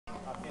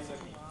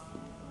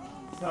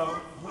So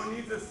who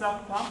needs a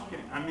stuffed pumpkin?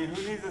 I mean,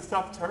 who needs a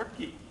stuffed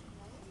turkey?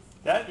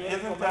 That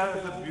isn't that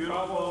as a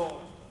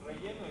beautiful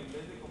relleno en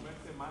vez de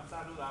comerse más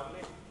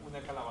saludable una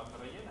calabaza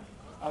rellena.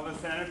 Of a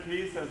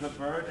centerpiece as a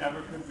bird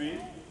ever could be?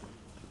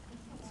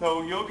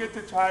 So you'll get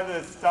to try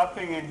the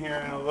stuffing in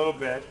here in a little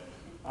bit.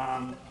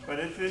 But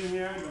it's in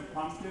here, the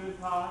pumpkin is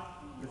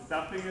hot, the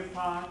stuffing is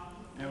hot,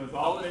 and it was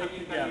all baked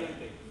together.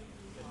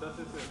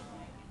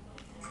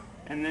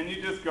 And then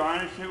you just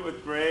garnish it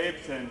with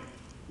grapes, and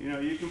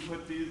you can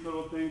put these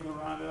little things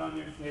around it on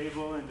your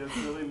table and just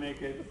really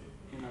make it,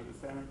 the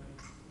centerpiece.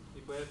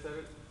 Y puede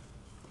ser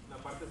la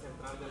parte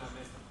central de la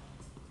mesa,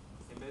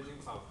 en vez de un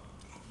pavo.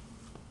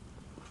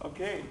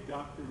 Okay,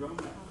 Dr.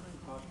 Gomez,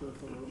 talk to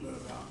us a little bit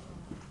about.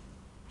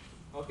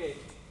 Okay,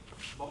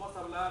 vamos a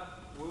hablar,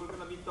 we're going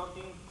to be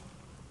talking,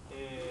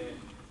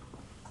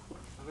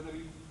 I'm going to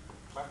be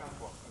back and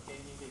forth, okay,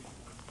 en inglés.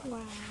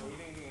 Wow. O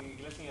ir en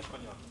inglés y en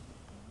español.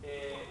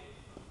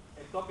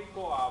 El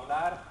tópico a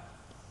hablar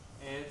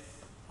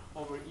es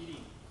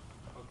overeating,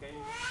 okay?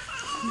 You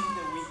think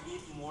that we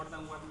eat more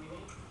than what we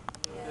need?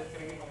 ¿Ustedes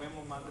creen que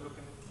comemos más de lo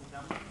que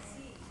necesitamos?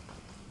 Sí.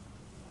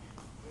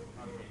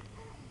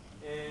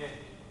 Okay.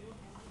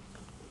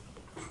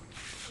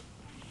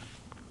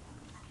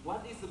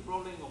 What is the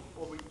problem of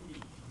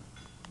overeating?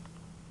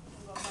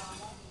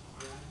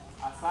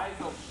 Aside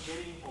of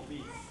getting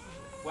obese,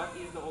 what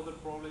is the other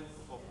problems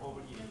of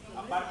overeating?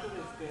 Aparte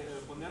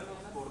de ponernos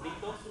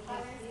gorditos.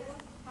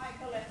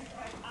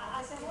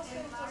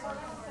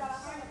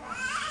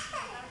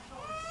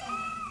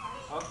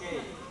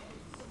 Okay.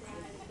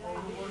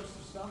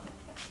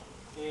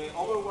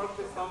 Overwork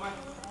the stomach.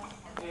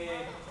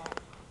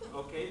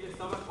 Okay, the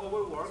stomach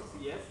overworks,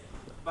 yes.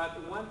 But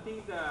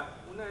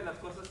una de las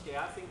cosas que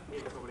hacen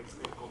sobre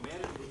el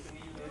comer, dicen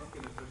ellos, es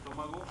que nuestro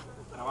estómago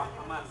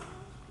trabaja más.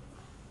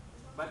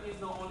 But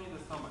it's not only the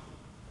stomach.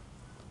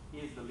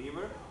 It's the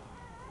liver,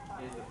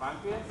 it's the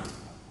pancreas,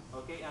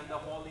 okay, and the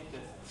whole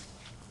intestine.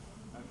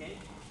 Okay?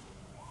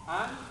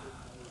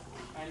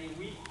 And if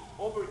we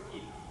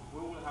overeat, we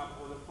will have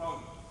other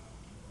problems.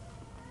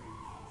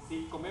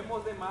 Si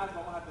comemos de más,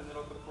 vamos a tener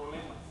otros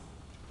problemas.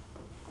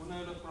 Uno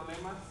de los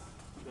problemas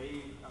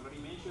they already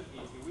mentioned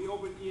is if we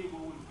overeat, we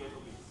will get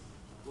obese.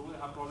 We will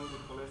have problems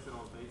with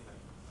cholesterol, they say.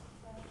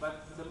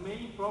 But the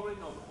main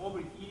problem of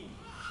overeating,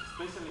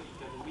 especially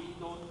because we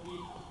don't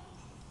eat,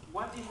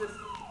 what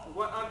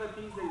are the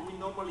things that we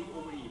normally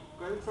overeat?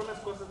 ¿Cuáles son las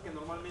cosas que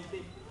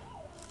normalmente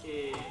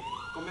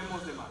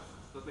comemos de más?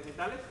 ¿Los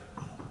vegetales?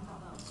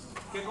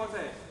 ¿Qué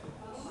cosa es?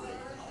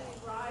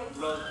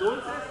 ¿Los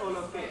dulces o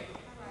los qué?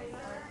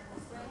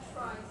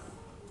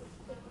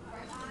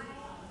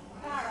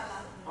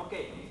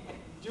 Okay,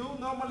 you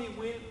normally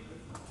will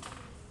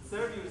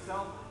serve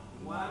yourself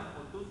one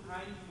or two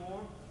times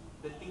more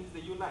the things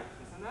that you like,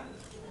 isn't that?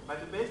 But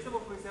the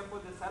vegetable, for example,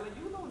 the salad,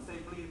 you don't say,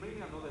 please bring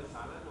me another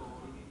salad.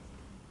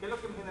 ¿Qué es lo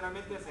que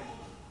generalmente hacemos?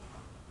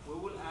 We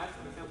will ask,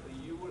 for example,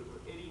 you were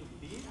eating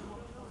beef,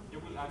 you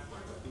will ask,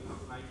 do you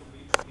like to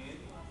beef again,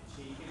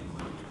 chicken,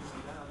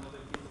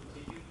 another piece of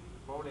chicken,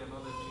 probably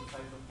another big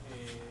size of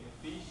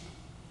fish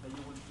that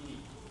you will eat.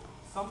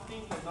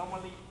 Something that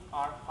normally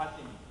are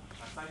fattening.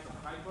 Aside from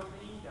high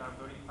protein, they are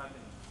very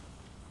fattening.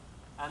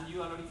 And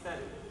you already said,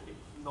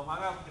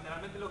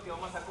 generalmente lo que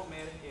vamos a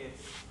comer es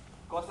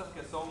cosas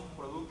que son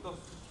productos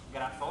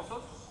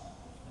grasosos,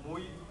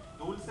 muy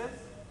dulces,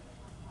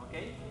 ¿ok?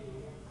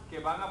 Que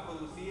van a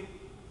producir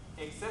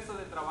exceso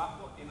de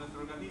trabajo en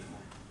nuestro organismo,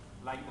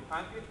 like the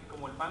pancreas,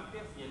 como el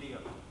páncreas y el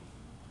hígado.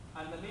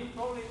 And the main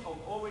problem of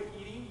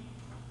overeating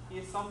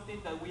is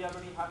something that we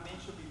already have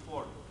mentioned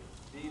before.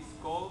 This is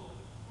called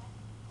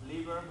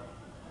liver,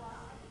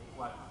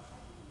 what?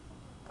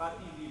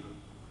 Fatty liver,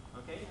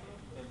 okay?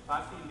 El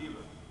fatty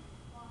liver.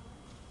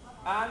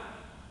 And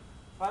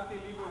fatty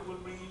liver will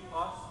bring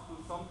us to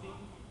something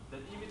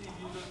that even if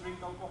you don't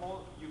drink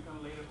alcohol, you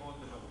can later on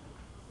develop.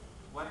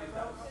 What is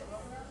that?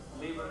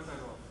 Liver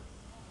cirrhosis.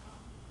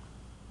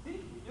 See,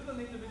 you don't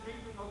need to be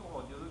drinking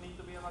alcohol. You don't need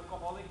to be an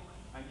alcoholic,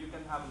 and you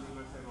can have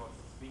liver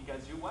cirrhosis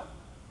because you what?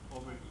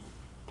 Overeat.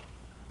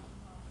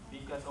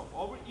 Because of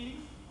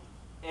overeating,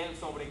 el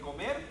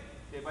sobrecomer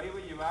te va a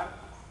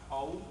llevar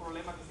a un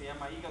problema que se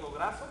llama hígado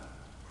graso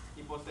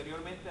y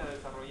posteriormente a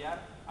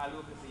desarrollar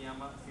algo que se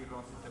llama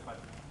cirrosis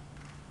hepática.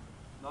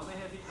 No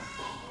necesitan.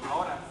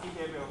 Ahora, si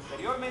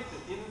posteriormente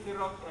tienen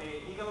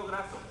hígado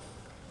graso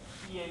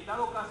y en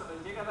dado caso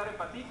les llega a dar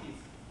hepatitis,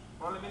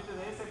 probablemente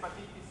de esa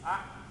hepatitis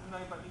A,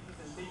 una hepatitis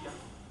sencilla,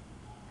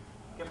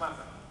 ¿qué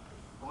pasa?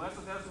 Con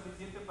eso sea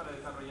suficiente para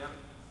desarrollar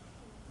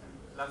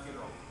la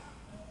cirrosis.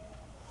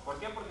 ¿Por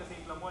qué? Porque se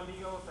inflamó el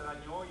hígado, se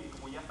dañó y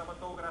como ya estaba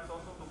todo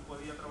grasoso, no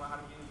podía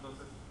trabajar bien,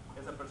 entonces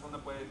esa persona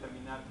puede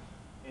terminar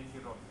en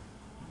cirrosis.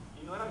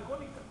 Y no era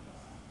alcohólica.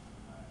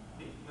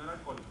 ¿Sí? No era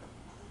alcohólica.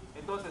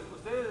 Entonces,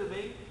 ustedes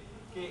ven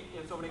que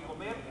el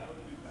sobrecomer,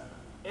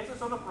 esos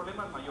son los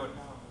problemas mayores.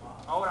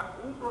 Ahora,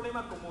 un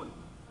problema común,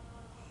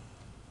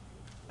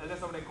 el de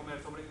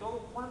sobrecomer, sobre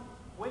todo,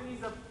 when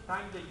is the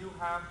time that you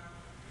have,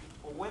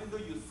 or when do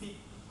you sit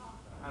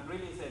and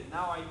really say,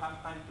 now I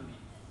have time to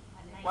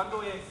eat?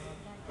 ¿Cuándo es?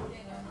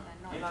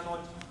 En la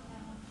noche.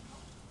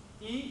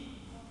 Y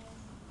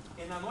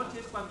en la noche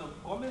es cuando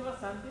comes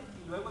bastante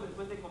y luego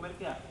después de comer,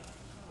 ¿qué haces?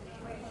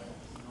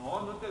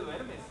 No, no te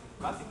duermes.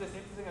 Vas y te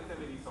sientes en el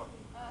televisor.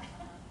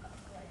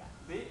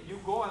 See? You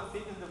go and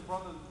sit in the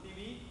front of the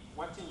TV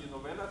watching your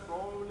novelas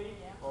probably,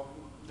 or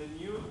the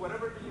news,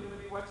 whatever you're going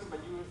to be watching, but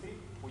you will see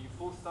with your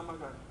full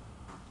stomach and,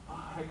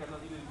 I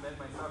cannot even bend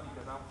myself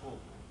because I'm full.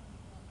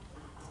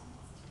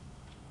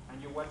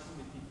 And you're watching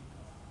the TV.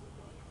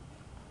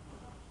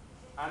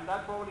 And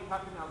that probably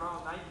happened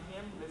around 9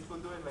 p.m. Let's go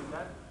do it like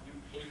that. You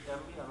ate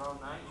early, around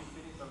 9, you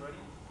finished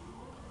already.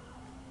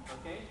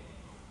 Okay?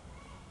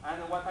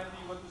 And what time do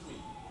you go to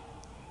sleep?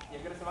 ¿Y a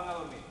qué hora se van a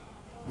dormir?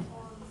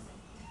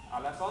 A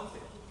las 11.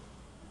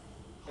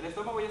 ¿El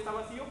estómago ya está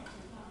vacío?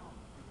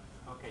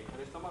 Ok,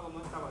 el estómago no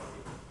está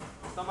vacío.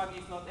 The stomach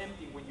is not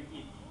empty when you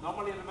eat.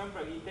 Normally,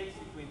 remember, it takes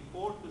between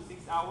 4 to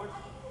 6 hours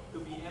to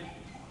be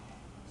empty.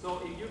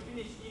 So if you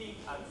finish eating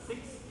at 6,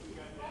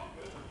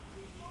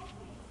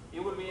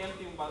 it will be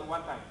empty by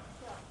what time?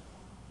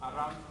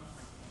 Around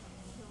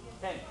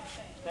 10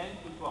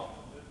 to 12.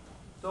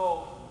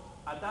 So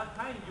at that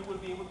time, you will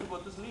be able to go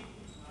to sleep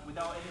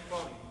without any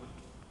problem, with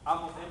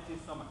almost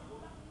empty stomach.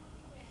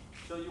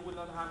 So you will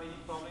not have any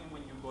problem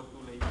when you go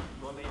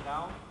lay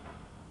down.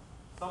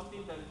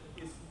 Something that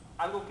is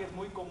algo que es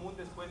muy común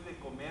después de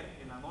comer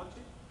en la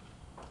noche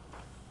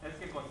es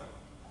qué cosa?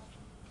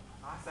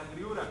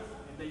 Sangriura,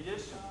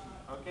 indigestion,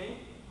 okay?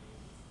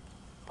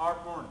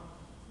 Heartburn,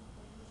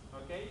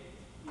 okay?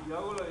 Y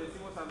luego le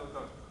decimos al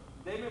doctor,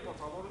 deme por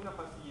favor una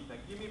pastillita.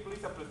 Give me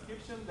please a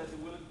prescription that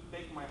will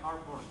take my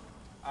heartburn.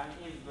 And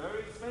it's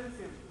very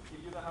expensive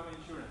if you don't have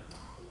insurance.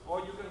 Or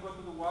you can go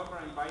to the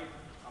Walmart and buy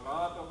a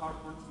lot of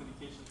heartburn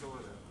medications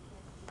over there.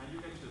 And you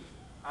can choose.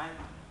 And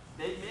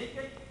they make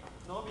it,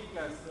 not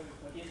because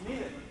it's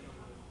needed.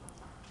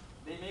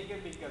 They make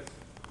it because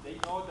they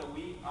know that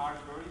we are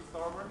very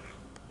stubborn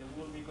and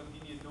will be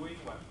continue doing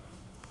what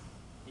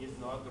is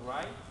not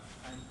right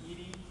and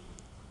eating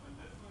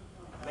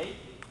late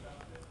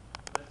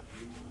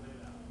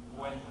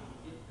when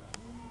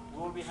we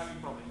will be having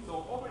problems.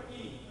 So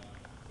overeating,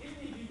 even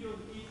if you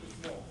don't eat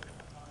small,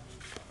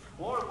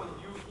 more when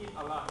you eat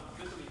a lot,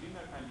 especially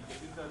dinner time,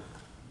 because it's the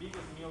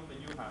biggest meal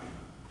that you have.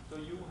 So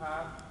you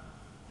have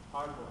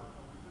heartburn.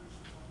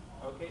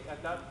 Okay, and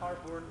that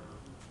heartburn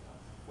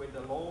with the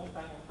long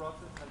time of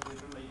process has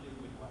been related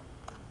with what?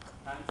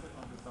 Cancer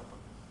on the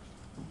esophagus.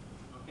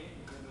 Okay,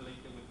 it's been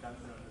related with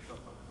cancer on the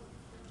esophagus.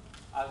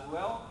 As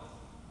well,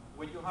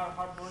 when you have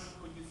heartburn,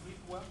 could you sleep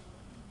well?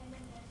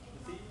 You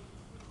see?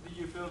 Do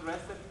you feel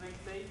rested the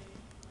next day?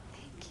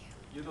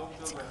 You don't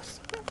feel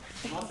rested.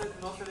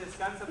 No se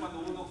descansa cuando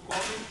uno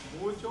come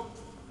mucho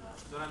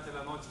durante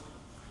la noche.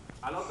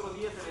 Al otro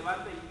día se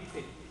levanta y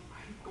dice,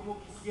 ay,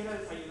 cómo quisiera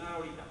desayunar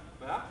ahorita,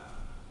 ¿verdad?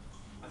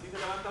 ¿Así se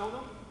levanta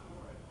uno?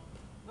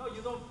 No,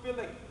 you don't feel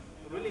like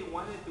you really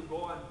wanted to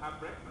go and have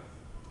breakfast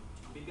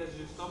because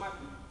your stomach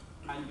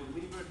and your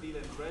liver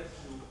didn't rest,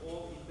 your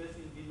whole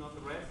intestine did not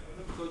rest,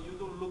 so you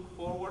don't look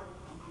forward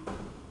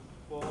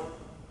for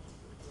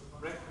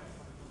breakfast.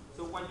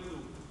 So what you do?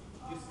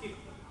 You skip.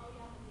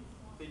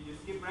 So you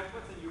skip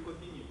breakfast and you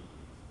continue.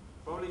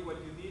 Probably what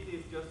you did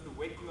is just to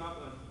wake you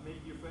up and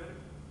make you better,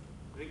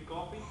 drink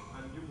coffee,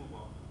 and you move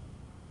on.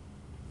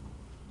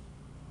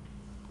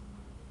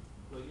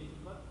 Do I need to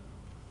cut?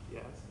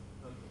 Yes.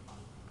 Okay.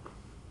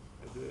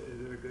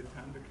 Is it a good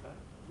time to cut?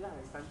 Yeah,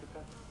 it's time to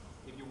cut.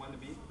 If you want to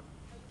be.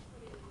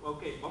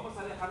 Okay, vamos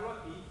a dejarlo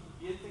aquí.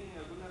 Piensen en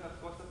algunas de las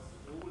cosas.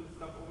 We will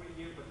stop over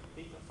here, but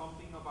think of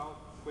something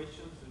about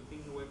questions and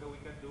things that we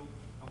can do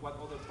and what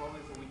other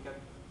problems we can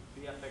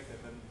be affected.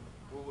 And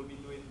we will be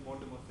doing more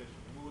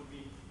demonstrations. We will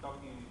be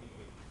talking in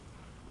English.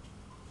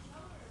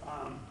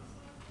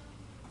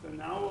 So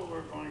now what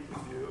we're going to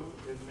do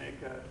is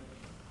make a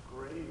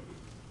gravy.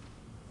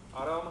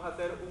 Ahora vamos a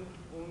hacer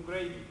un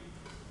gravy.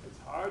 It's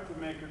hard to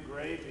make a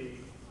gravy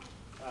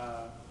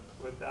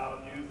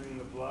without using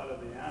the blood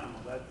of the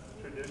animal. That's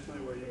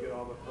traditionally where you get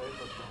all the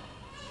flavor from.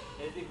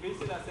 Es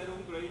difícil hacer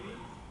un gravy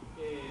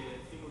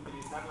sin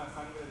utilizar la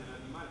sangre del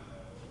animal.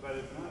 But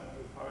it's not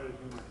as hard as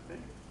you might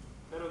think.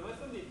 Pero no es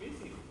tan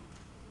difícil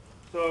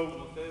So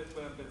como ustedes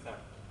pueden pensar.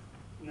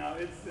 now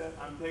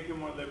I'm taking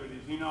more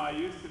liberties. You know, I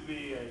used to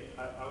be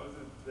I was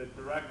the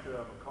director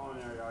of a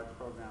culinary arts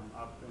program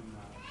up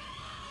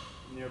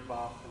in near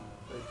Boston,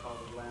 a place called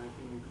Atlantic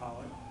Union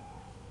College.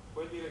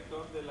 Fue el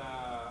director de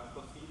la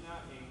cocina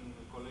en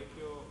el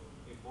colegio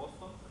en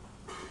Boston.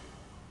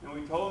 And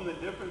we told them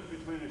the difference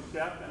between a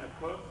chef and a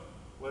cook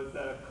was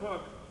that a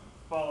cook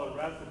followed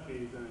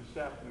recipes and a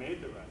chef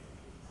made the recipes.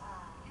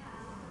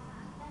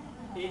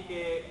 Y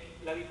que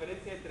la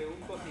diferencia entre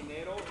un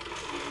cocinero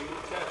y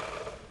un chef,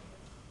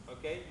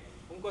 ¿ok?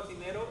 Un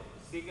cocinero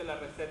sigue la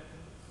receta.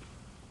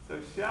 So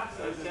chefs,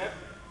 El chef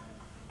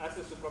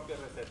hace su propia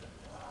receta.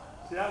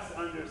 chefs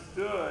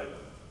understood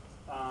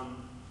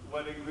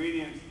what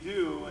ingredients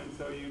do, and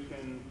so you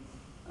can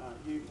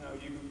you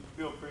can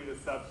feel free to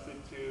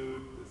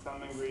substitute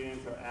some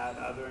ingredients or add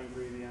other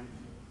ingredients.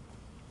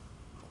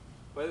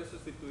 Pueden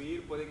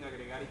sustituir, pueden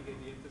agregar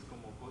ingredientes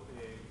como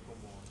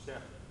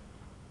chef.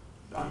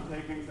 So I'm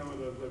taking some of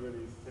those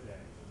liberties today.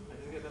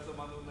 Así que está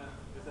tomando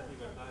esas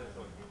libertades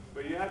hoy.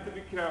 But you have to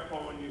be careful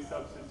when you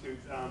substitute.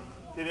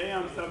 Today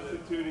I'm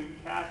substituting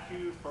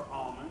cashews for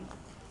almonds.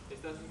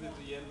 Está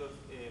sustituyendo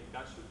el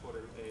cashew por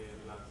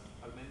las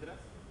almendras.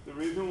 The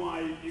reason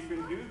why you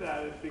can do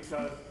that is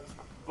because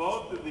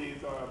both of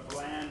these are a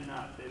bland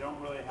nut. They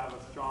don't really have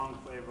a strong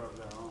flavor of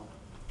their own.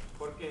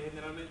 Porque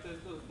generalmente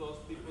estos dos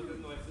tipos de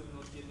nueces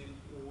no tienen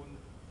un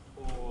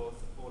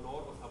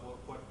olor o sabor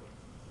fuerte.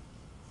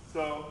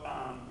 So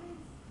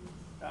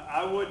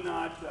I would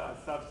not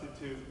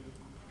substitute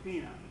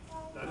peanuts.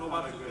 That's No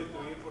va not a a good.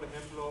 sustituir, por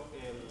ejemplo,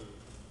 el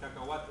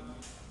cacahuate.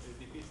 Es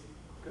difícil.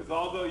 Because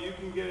although you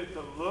can get it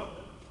to look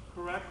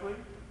correctly,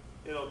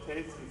 it'll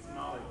taste and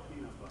smell like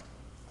peanut butter.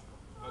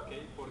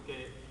 Okay,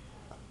 porque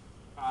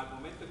al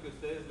momento que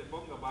ustedes le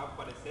pongan va a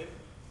aparecer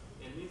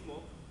el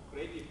mismo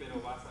gravy, pero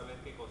va a saber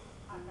qué cosa.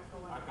 A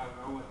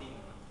cacahuatín.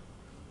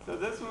 So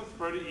this one's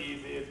pretty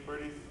easy. It's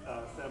pretty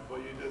simple.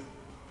 You just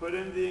put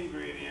in the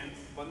ingredients: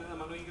 Ponen a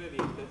mano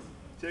ingredientes,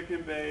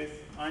 chicken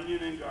base,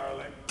 onion and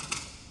garlic,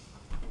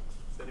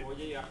 cebolla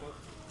y ajos,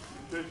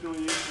 nutritional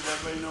yeast. Does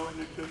everybody know what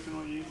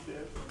nutritional yeast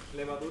is?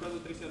 levadura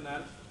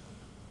nutricional.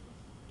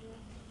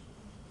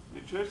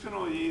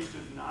 Nutritional yeast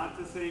is not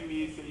the same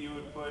yeast that you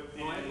would put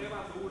in No es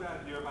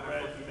levadura your para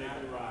bread to make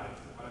cocinar, it rise.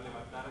 para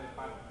levantar el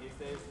pan.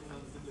 Este es una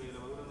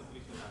levadura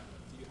nutricional.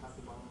 You have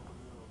to buy one.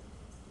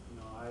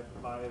 No, I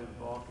buy it in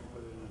bulk and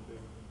put it in a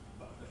big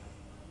bucket.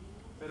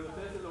 Pero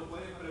ustedes se lo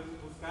pueden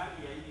buscar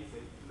y ahí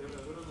dice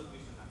levadura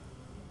nutricional.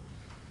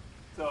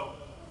 So,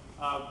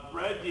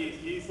 bread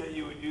yeast, yeast that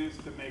you would use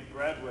to make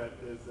bread with,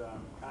 is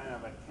kind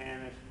of a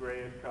tannish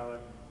grayish color.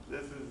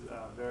 This is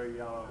very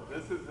yellow.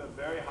 This is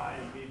very high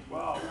in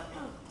B12,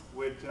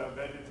 which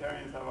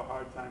vegetarians have a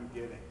hard time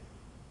getting.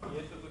 Y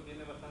esto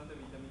contiene bastante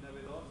vitamina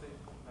B12,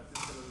 así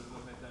que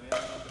los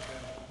vegetarianos no se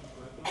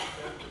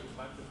pueden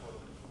preocuparse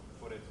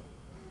por eso.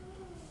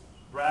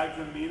 Bragg's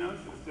Aminos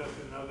is just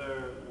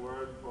another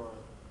word for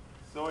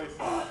soy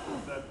sauce.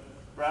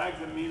 Bragg's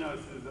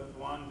Aminos is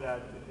one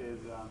that is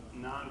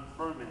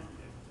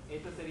non-fermented.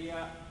 Esta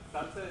sería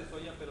salsa de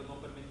soya pero no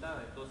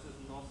fermentada, entonces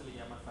no se le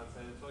llama salsa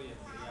de soya,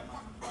 se le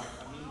llama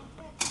amino,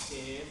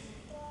 que es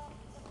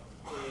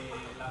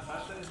la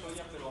salsa de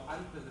soya pero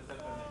antes de ser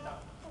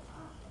fermentada.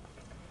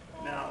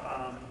 Now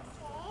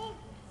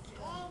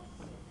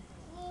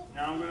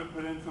I'm going to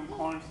put in some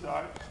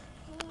cornstarch.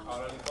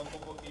 Ahora le pongo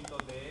un poquito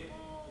de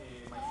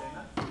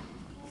maicena.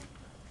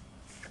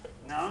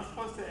 Now I'm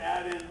supposed to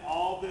add in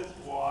all this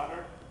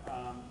water,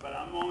 but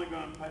I'm only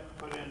going to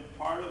put in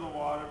part of the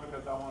water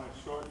because I want to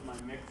shorten my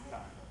mix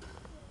time.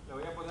 Le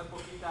voy a poner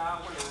poquita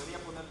agua, le debería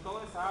poner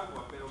toda esa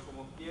agua, pero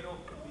como quiero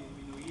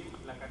disminuir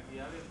la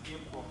cantidad de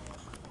tiempo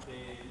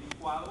de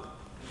licuado,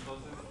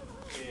 entonces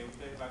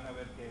ustedes van a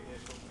ver que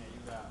eso me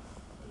ayuda a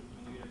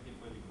disminuir el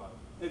tiempo de licuado.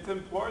 It's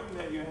important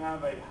that you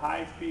have a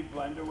high-speed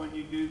blender when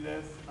you do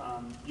this.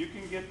 You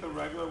can get the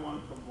regular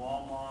one from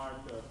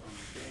Walmart or from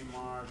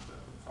Kmart or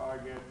from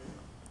Target,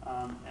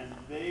 and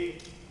they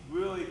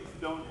really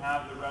don't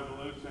have the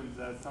revolutions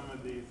as some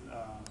of these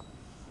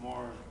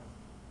more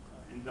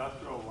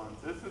industrial ones.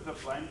 This is a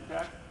blend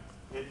check.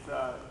 It's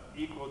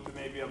equal to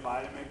maybe a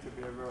Vitamix, if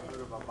you ever heard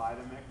of a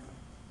Vitamix.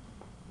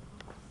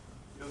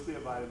 You'll see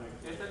a Vitamix.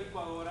 Esta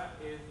licuadora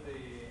es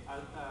de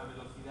alta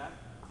velocidad.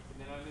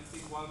 Generalmente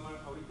en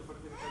Walmart ahorita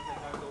parece que están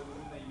sacando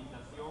una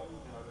imitación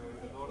de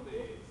alrededor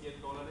de $100,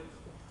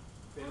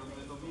 pero no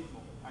es lo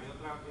mismo. Hay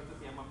otra, esta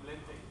se llama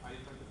Blendtec, hay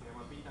otra que se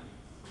llama Beaton.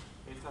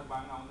 Estas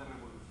van a una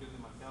revolución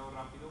demasiado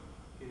rápido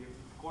que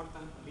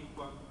cortan,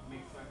 licuan,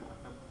 mezclan,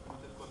 hasta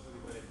muchas cosas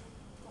diferentes.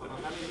 Cuando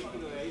sale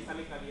líquido de ahí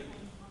sale caliente.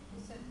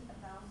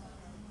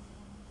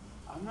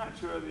 I'm not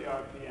sure of the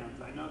RPMs.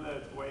 I know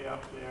that it's way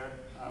up there.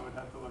 I would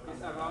have to look on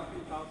It's that. around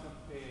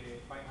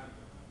 2,500.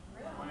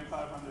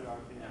 2,500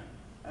 RPM.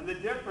 And the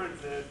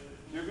difference is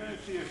you're going to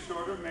see a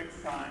shorter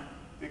mix time,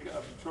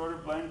 a shorter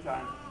blend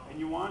time, and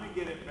you want to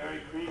get it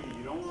very creamy.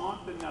 You don't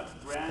want the nuts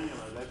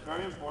granular. That's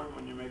very important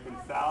when you're making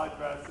salad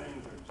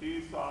dressings or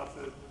cheese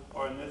sauces,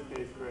 or in this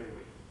case,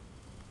 gravy.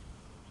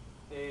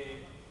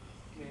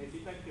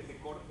 Necesitan que se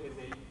corte,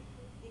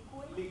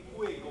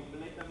 licúe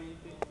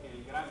completamente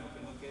el grano,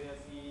 que no quede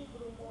así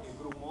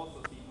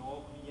grumoso,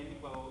 sino bien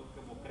licuado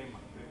como crema,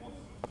 cremoso,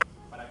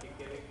 para que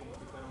quede como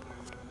si fuera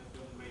realmente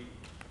un gravy.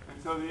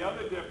 And so the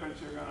other difference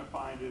you're going to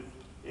find is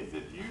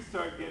if you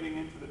start getting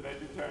into the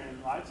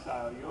vegetarian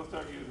lifestyle, you'll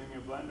start using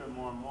your blender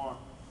more and more.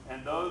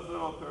 And those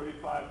little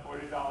 $35,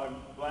 $40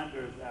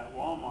 blenders at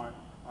Walmart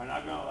are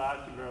not going to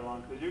last you very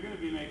long because you're going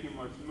to be making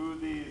more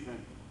smoothies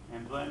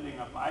and blending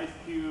up ice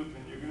cubes,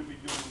 and you're going to be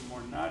doing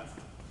more nuts.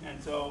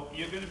 And so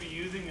you're going to be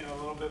using it a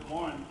little bit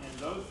more, and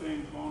those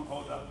things won't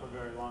hold up for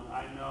very long.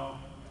 I know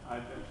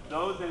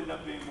those end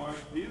up being more,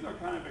 these are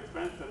kind of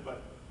expensive,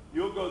 but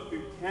you'll go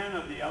through 10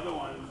 of the other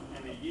ones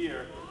in a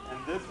year,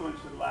 and this one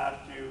should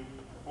last you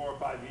 4 or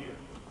 5 years.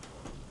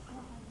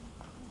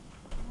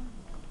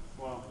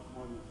 Well,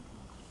 more than,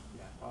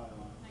 yeah, probably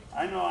more.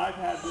 I know I've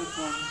had this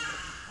one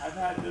I've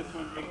had this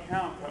one, it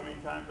counts how many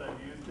times I've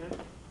used it,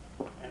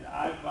 and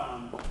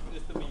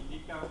Esto me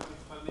indica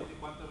principalmente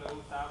cuánto lo he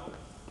usado,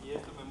 y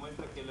esto me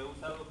muestra que lo he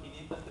usado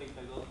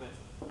 532 veces.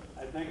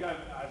 I think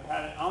I've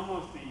had it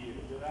almost a year.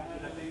 Did I Y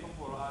have la it? tengo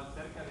por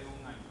cerca de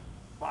un año.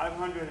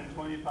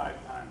 525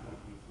 times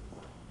I've used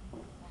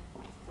this.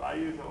 So I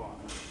use it a lot.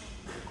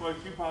 Of course,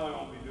 you probably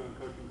won't be doing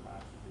cooking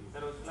classes.